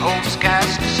waiting hopes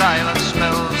cast silent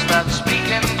spells that speak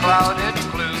in clouded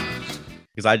clues.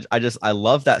 Because I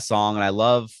love that song,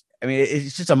 and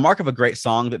it's just a mark of a great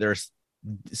song that there's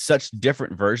such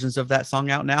different versions of that song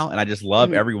out now, and I just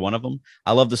love every one of them.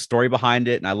 I love the story behind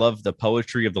it, and I love the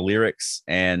poetry of the lyrics,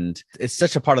 and it's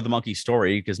such a part of the Monkee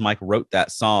story because Mike wrote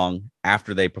that song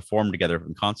after they performed together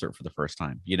in concert for the first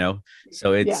time,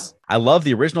 so I love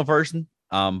the original version,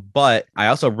 but I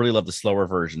also really love the slower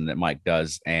version that Mike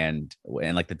does and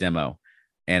like the demo.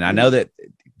 And I know that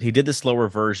he did the slower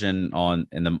version on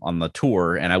the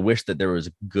tour, and I wish that there was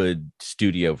a good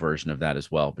studio version of that as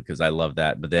well, because I love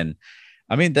that. But then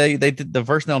they did the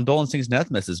version on Dolan Sings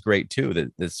Nesmith is great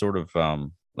too. That's sort of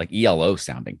like ELO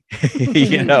sounding, but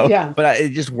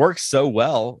it just works so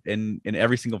well in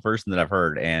every single version that I've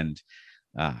heard. And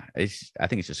I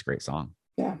think it's just a great song.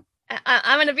 Yeah.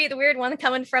 I'm going to be the weird one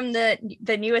coming from the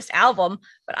newest album,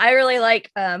 but I really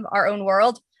like Our Own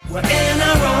World. We're in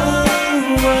our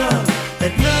own world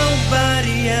that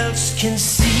nobody else can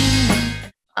see.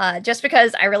 Just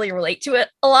because I really relate to it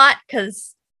a lot,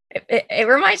 because it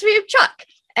reminds me of Chuck,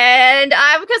 and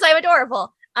because I'm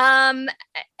adorable, and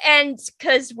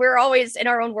because we're always in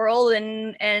our own world,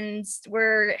 and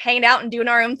we're hanging out and doing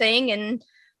our own thing, and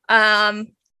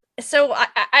so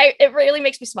it really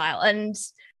makes me smile.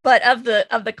 But of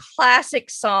the classic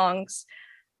songs,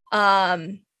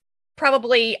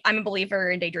 probably I'm a Believer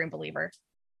and Daydream Believer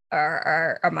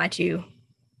are my two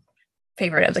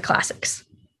favorite of the classics.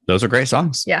 Those are great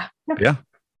songs. Yeah.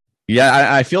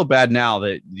 I feel bad now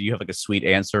that you have like a sweet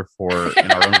answer for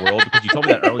In Our Own World, because you told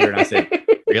me that earlier and I said,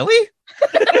 really?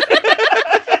 You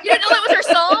didn't know that was our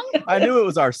song? I knew it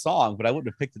was our song, but I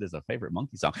wouldn't have picked it as a favorite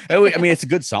Monkee song. I mean, it's a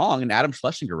good song, and Adam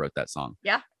Schlesinger wrote that song.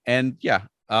 Yeah. And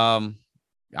I'm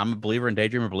a Believer and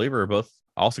Daydream Believer are both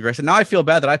also great. So now I feel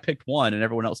bad that I picked one and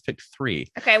everyone else picked three.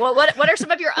 Okay, well, what are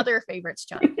some of your other favorites,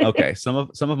 John? Okay, some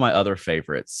of my other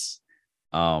favorites.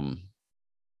 I'm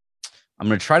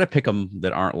going to try to pick them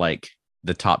that aren't like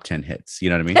the top 10 hits. You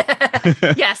know what I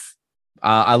mean? Yes.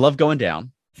 I love Going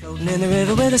Down. Floating in the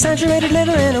river with a saturated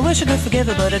liver, and I wish I could forgive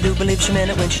her, but I do believe she meant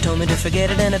it when she told me to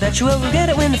forget it, and I bet you will regret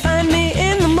it when you find me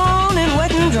in the morning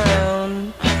wet and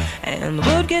drowned, and the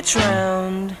world gets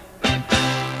round.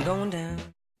 Going Down.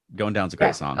 Going Down's a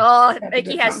great song. Oh,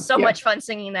 Mickey has so much fun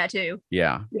singing that too.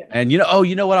 Yeah. And you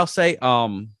know what I'll say?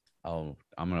 I'm going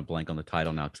to blank on the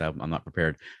title now because I'm not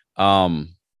prepared.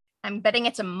 I'm betting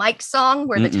it's a Mike song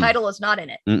where the title is not in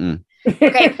it.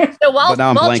 Okay, so while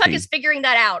Chuck is figuring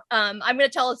that out, I'm going to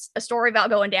tell us a story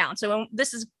about Going Down. So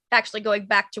this is actually going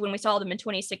back to when we saw them in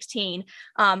 2016.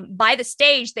 By the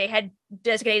stage, they had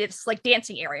designated this like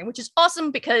dancing area, which is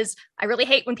awesome because I really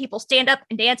hate when people stand up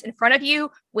and dance in front of you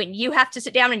when you have to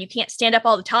sit down and you can't stand up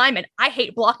all the time. And I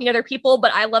hate blocking other people,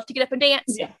 but I love to get up and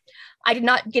dance. Yeah. I did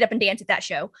not get up and dance at that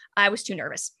show. I was too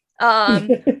nervous.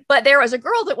 But there was a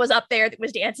girl that was up there that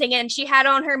was dancing, and she had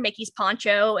on her Mickey's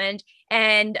poncho, and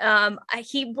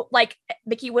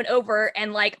Mickey went over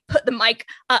and like put the mic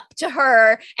up to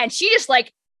her, and she just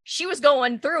like, she was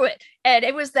going through it, and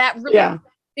it was that really,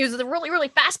 it was the really, really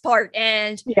fast part,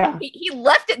 and he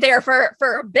left it there for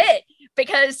a bit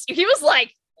because he was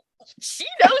like, she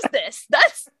knows this.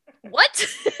 That's what.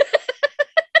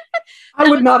 I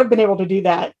would not have been able to do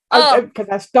that because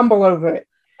I stumble over it.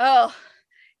 Oh,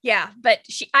 Yeah, but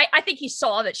I think he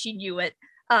saw that she knew it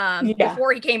Yeah.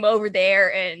 before he came over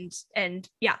there, and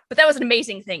yeah, but that was an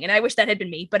amazing thing, and I wish that had been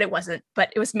me, but it wasn't.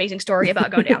 But it was an amazing story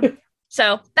about going down.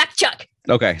 So back to Chuck.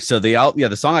 Okay, so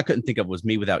the song I couldn't think of was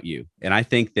 "Me Without You," and I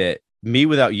think that "Me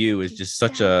Without You" is just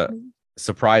such a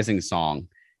surprising song,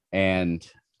 and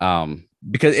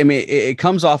because I mean it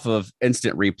comes off of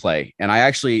Instant Replay, and I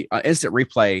actually Instant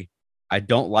Replay. I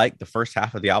don't like the first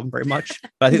half of the album very much,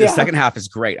 but I think the second half is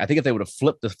great. I think if they would have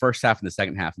flipped the first half and the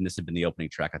second half, and this had been the opening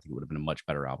track, I think it would have been a much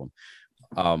better album.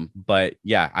 But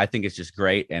yeah, I think it's just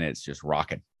great and it's just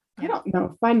rocking. I don't know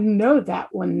if I know that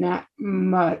one that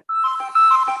much.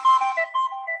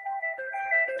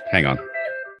 Hang on.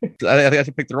 I think I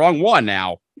picked the wrong one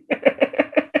now.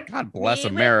 God bless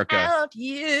America. Without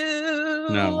you.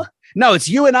 No, it's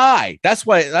You and I. That's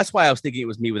why I was thinking it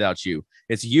was Me Without You.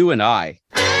 It's You and I.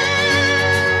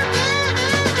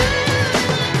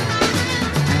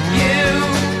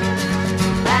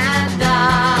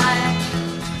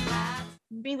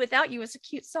 Me Without You is a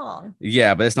cute song.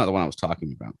 Yeah, but it's not the one I was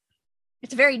talking about.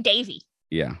 It's very Davy.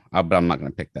 Yeah, but I'm not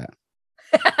going to pick that.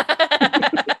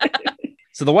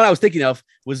 So the one I was thinking of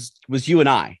was You and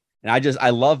I. And I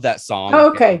love that song. Oh,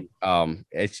 okay. And,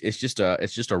 it's just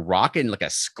a rocking, like a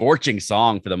scorching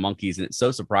song for the Monkees, and it's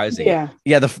so surprising. Yeah.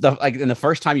 Yeah. The like in the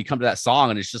first time you come to that song,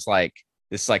 and it's just like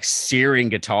this like searing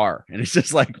guitar, and it's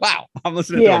just like, wow, I'm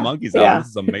listening to the Monkees album. This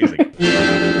is amazing.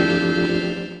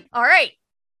 All right.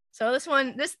 So this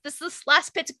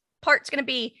last part's gonna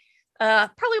be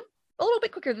probably a little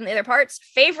bit quicker than the other parts.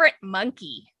 Favorite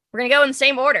Monkee. We're gonna go in the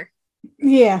same order.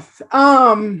 Yes. We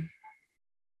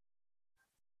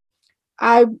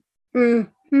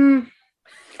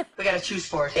gotta choose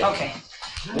for it. Okay.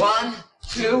 1,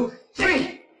 2,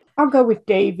 3. I'll go with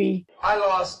Davy. I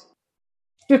lost.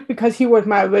 Just because he was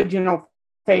my original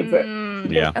favorite.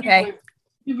 Yeah. Okay.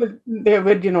 He was the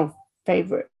original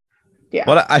favorite. Yeah.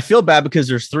 Well, I feel bad because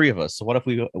there's three of us. So what if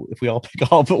we all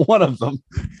pick all but one of them?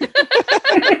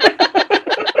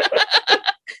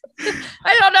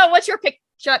 I don't know. What's your pick,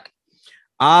 Chuck?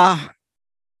 I'm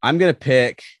gonna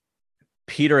pick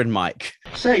Peter and Mike.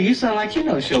 Say, you sound like you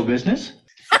know show business.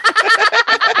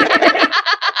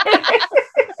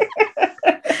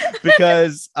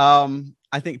 Because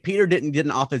I think Peter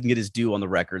didn't often get his due on the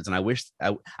records, and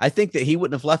I think that he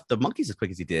wouldn't have left the Monkees as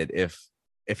quick as he did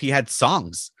if he had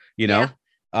songs, you know.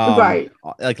 Yeah. Right.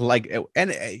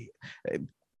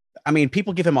 I mean,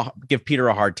 people give Peter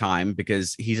a hard time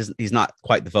because he's not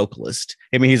quite the vocalist.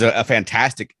 I mean, he's a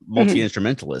fantastic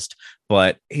multi-instrumentalist,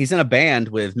 but he's in a band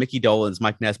with Mickey Dolenz,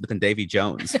 Mike Nesmith, and Davy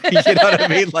Jones. You know what I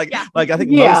mean? Like I think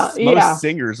most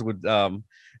singers would,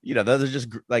 those are just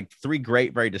like three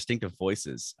great, very distinctive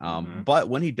voices. But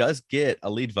when he does get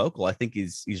a lead vocal, I think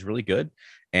he's really good,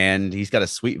 and he's got a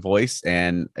sweet voice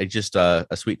and just a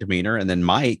sweet demeanor. And then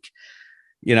Mike,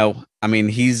 I mean,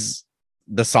 he's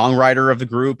the songwriter of the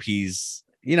group. He's,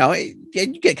 you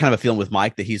get kind of a feeling with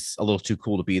Mike that he's a little too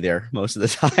cool to be there most of the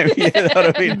time. You know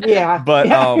what I mean? Yeah. But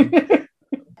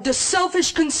the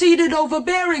selfish, conceited,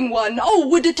 overbearing one. Oh,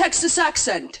 with the Texas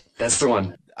accent. That's the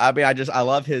one. I mean, I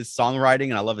love his songwriting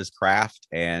and I love his craft.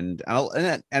 And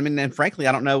frankly,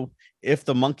 I don't know if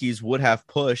the Monkees would have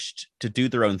pushed to do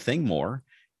their own thing more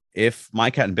if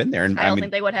Mike hadn't been there. And I don't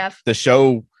think they would have. The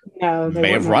show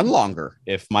may have run longer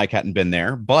if Mike hadn't been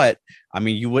there, but I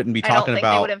mean, you wouldn't be talking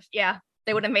about.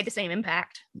 They would have made the same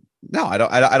impact. No, I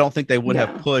don't think they would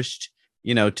have pushed,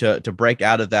 to break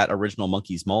out of that original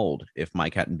Monkees mold if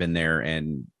Mike hadn't been there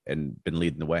and been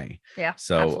leading the way. Yeah.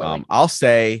 So I'll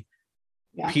say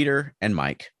Peter and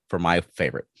Mike for my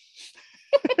favorite.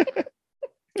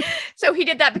 So he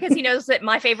did that because he knows that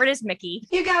my favorite is Mickey.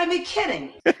 You gotta be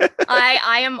kidding.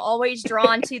 I am always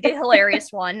drawn to the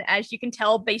hilarious one, as you can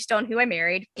tell based on who I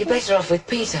married. You're better off with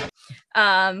Peter.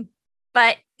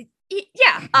 But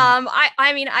yeah,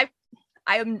 I mean,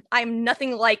 I'm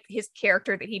nothing like his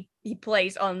character that he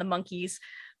plays on the Monkees,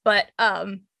 but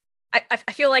I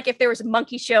feel like if there was a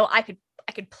Monkee show, I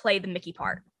could play the Mickey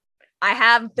part. I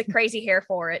have the crazy hair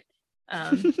for it.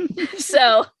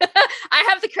 So I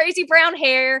have the crazy brown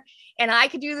hair and I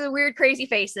could do the weird crazy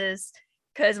faces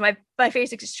because my face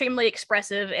is extremely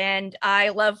expressive and I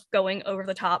love going over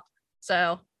the top.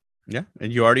 So yeah,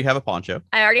 and you already have a poncho.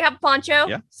 I already have a poncho.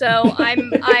 Yeah. So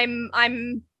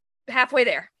I'm halfway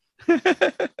there.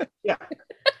 Yeah.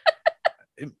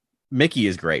 Mickey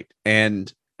is great.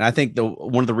 And I think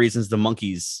one of the reasons the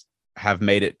Monkees have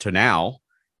made it to now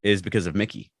is because of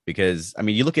Mickey. Because I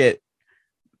mean, you look at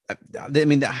the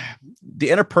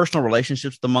interpersonal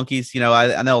relationships with the Monkees,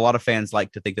 I know a lot of fans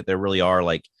like to think that there really are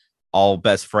like all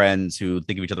best friends who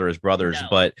think of each other as brothers,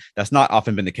 but that's not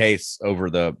often been the case over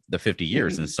the 50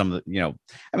 years. And some of the,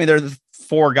 I mean, there are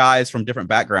 4 guys from different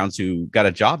backgrounds who got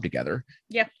a job together.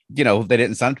 Yeah. They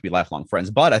didn't sign up to be lifelong friends,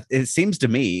 but it seems to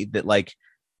me that like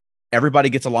everybody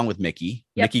gets along with Mickey.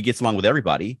 Yep. Mickey gets along with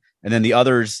everybody. And then the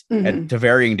others to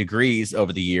varying degrees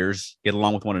over the years get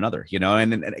along with one another,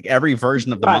 and every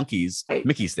version of the Monkees,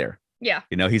 Mickey's there. Yeah.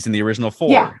 He's in the original 4.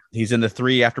 Yeah. He's in the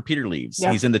 3 after Peter leaves.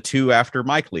 Yeah. He's in the 2 after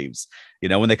Mike leaves.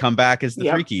 When they come back as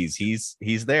the Three Keys,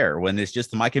 he's there. When it's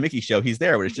just the Mike and Mickey show, he's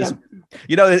there. When it's just,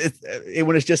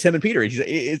 when it's just him and Peter,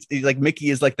 he's like Mickey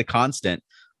is like the constant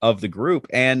of the group.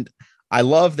 And I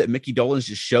love that Mickey Dolenz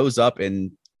just shows up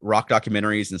in rock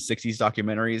documentaries and 60s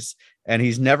documentaries, and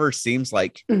he's never seems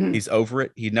like he's over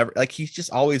it. He never he's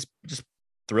just always just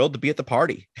thrilled to be at the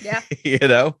party. Yeah.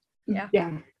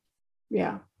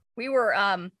 Yeah. We were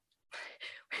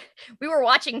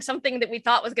watching something that we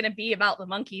thought was going to be about the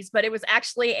Monkees, but it was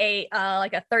actually a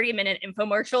 30-minute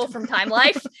infomercial from Time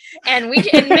Life, and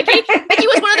Mickey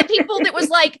was one of the people that was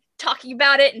like talking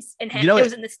about it, and it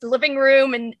was in this living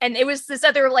room, and it was this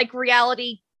other like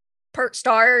reality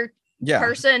star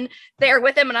person there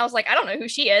with him, and I was like, I don't know who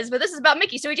she is, but this is about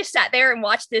Mickey. So we just sat there and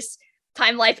watched this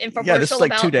Time Life infomercial. Yeah, this is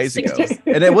like 2 days ago,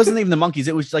 and it wasn't even the Monkees.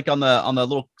 It was like on the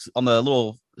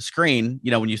little screen,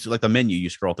 when you see like the menu, you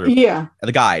scroll through,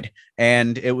 the guide,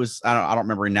 and it was I don't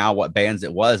remember now what bands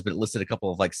it was, but it listed a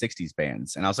couple of like 60s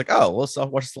bands, and I was like, oh, let's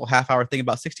watch this little half-hour thing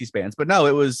about 60s bands. But no,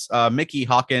 it was Mickey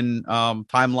Hawking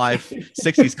Time Life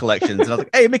 60s collections, and I was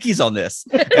like, hey, Mickey's on this,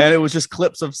 and it was just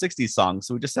clips of 60s songs,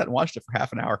 so we just sat and watched it for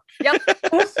half an hour. Yep.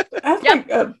 That's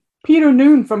like Peter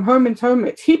Noon from Herman's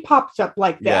Hermits. He pops up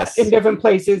like that in different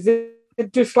places.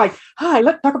 It's just like, hi,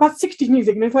 let's talk about 60s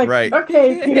music. And it's like,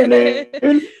 okay, Peter Noon,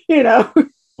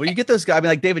 Well, you get those guys. I mean,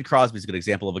 like David Crosby's a good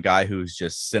example of a guy who's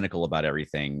just cynical about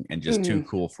everything and just too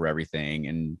cool for everything.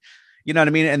 And you know what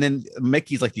I mean? And then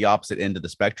Mickey's like the opposite end of the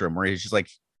spectrum, where he's just like,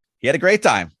 he had a great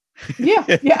time. Yeah.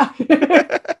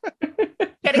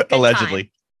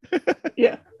 Allegedly.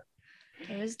 Yeah.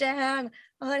 It was down.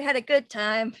 Oh, I had a good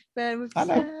time. But I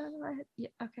know. Yeah,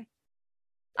 okay.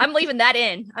 I'm leaving that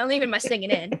in. I'm leaving my singing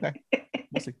in. Okay.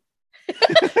 We'll see.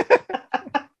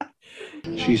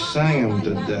 She sang him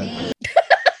to death.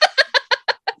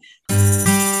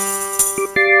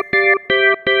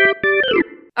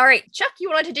 All right, Chuck, you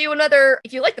wanted to do another,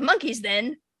 if you like the Monkees,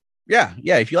 then. Yeah.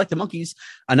 If you like the Monkees,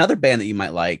 another band that you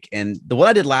might like, and the one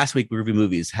I did last week, Review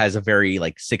Movies, has a very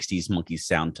like 60s Monkees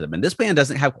sound to them. And this band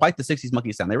doesn't have quite the 60s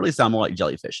Monkees sound. They really sound more like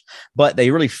Jellyfish, but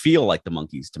they really feel like the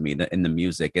Monkees to me in the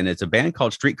music. And it's a band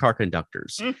called Streetcar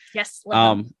Conductors. Yes.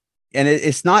 And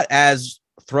it's not as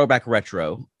throwback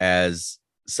retro as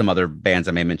some other bands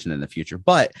I may mention in the future,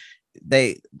 but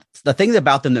the thing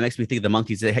about them that makes me think of the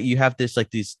Monkees, you have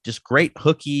these just great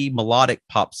hooky melodic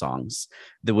pop songs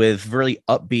that with really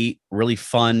upbeat, really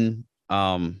fun,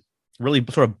 really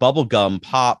sort of bubblegum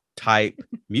pop type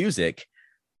music,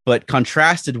 but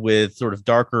contrasted with sort of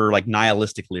darker, like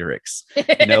nihilistic lyrics,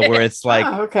 where it's like,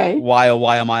 why, oh,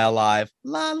 why am I alive?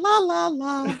 La, la, la,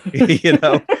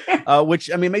 la, which,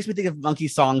 I mean, makes me think of Monkee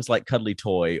songs like Cuddly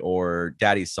Toy or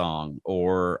Daddy's Song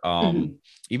or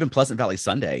even Pleasant Valley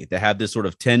Sunday that have this sort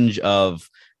of tinge of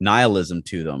nihilism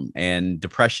to them and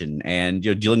depression and,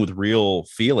 dealing with real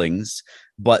feelings,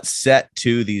 but set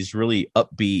to these really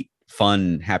upbeat,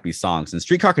 fun, happy songs. And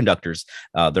Streetcar Conductors,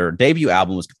 their debut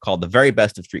album was called The Very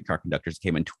Best of Streetcar Conductors. It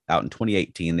came out in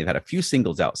 2018. They've had a few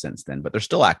singles out since then, but they're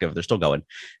still active. They're still going.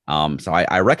 So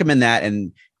I recommend that.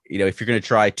 And, if you're going to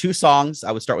try 2 songs,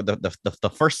 I would start with the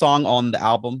first song on the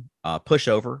album,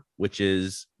 Pushover, which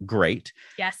is great.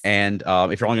 Yes. And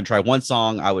if you're only going to try 1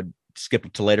 song, I would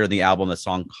skip to later in the album, a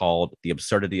song called The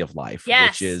Absurdity of Life,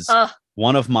 which is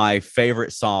one of my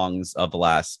favorite songs of the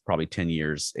last probably 10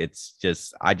 years.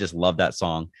 I just love that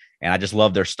song, and I just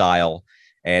love their style.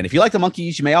 And if you like the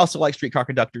Monkees, you may also like Streetcar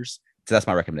Conductors. So that's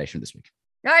my recommendation this week.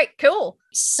 All right, cool.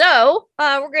 So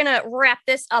we're going to wrap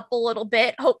this up a little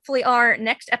bit. Hopefully our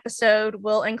next episode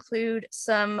will include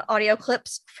some audio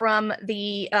clips from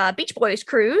the Beach Boys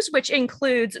cruise, which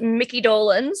includes Mickey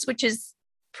Dolenz, which is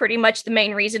pretty much the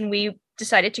main reason we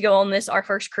decided to go on our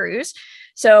first cruise.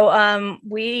 So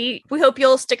we hope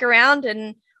you'll stick around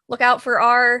and look out for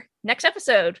our next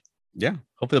episode. Yeah.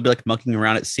 Hopefully it'll be like Monkeying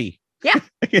Around at Sea. Yeah.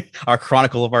 Our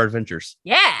chronicle of our adventures.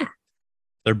 Yeah.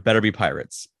 There better be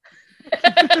pirates.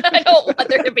 I don't want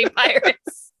there to be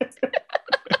pirates.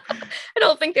 I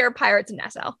don't think there are pirates in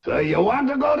Nassau. So you want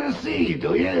to go to sea,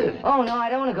 do you? Oh, no,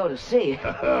 I don't want to go to sea.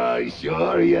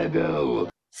 Sure you do.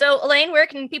 So, Elaine, where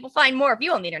can people find more of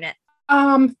you on the internet?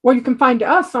 Well, you can find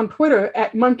us on Twitter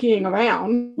at Monkeeing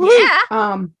Around.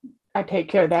 Yeah. I take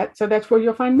care of that. So that's where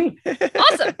you'll find me.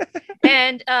 Awesome.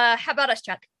 And how about us,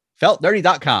 Chuck?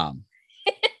 Feltnerdy.com.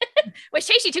 With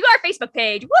Chasey to our Facebook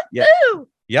page. Woo!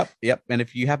 Yep. And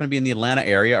if you happen to be in the Atlanta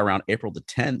area around April the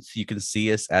 10th, you can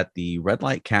see us at the Red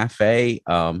Light Cafe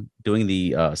doing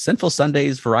the Sinful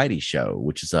Sundays variety show,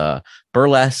 which is a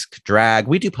burlesque drag.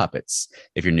 We do puppets.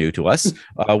 If you're new to us,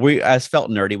 we as Felt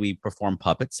Nerdy, we perform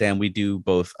puppets, and we do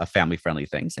both family-friendly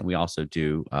things, and we also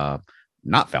do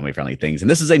not family-friendly things. And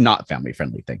this is a not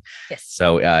family-friendly thing. Yes.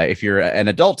 So if you're an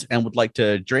adult and would like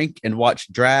to drink and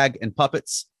watch drag and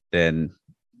puppets, then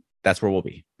that's where we'll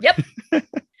be. Yep.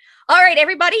 All right,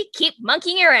 everybody, keep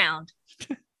monkeying around.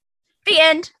 The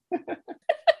end.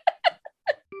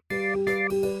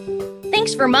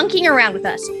 Thanks for monkeying around with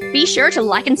us. Be sure to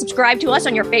like and subscribe to us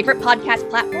on your favorite podcast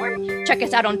platform. Check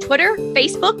us out on Twitter,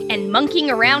 Facebook, and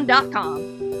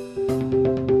monkeyingaround.com.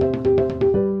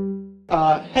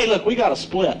 Hey, look, we got a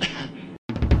split.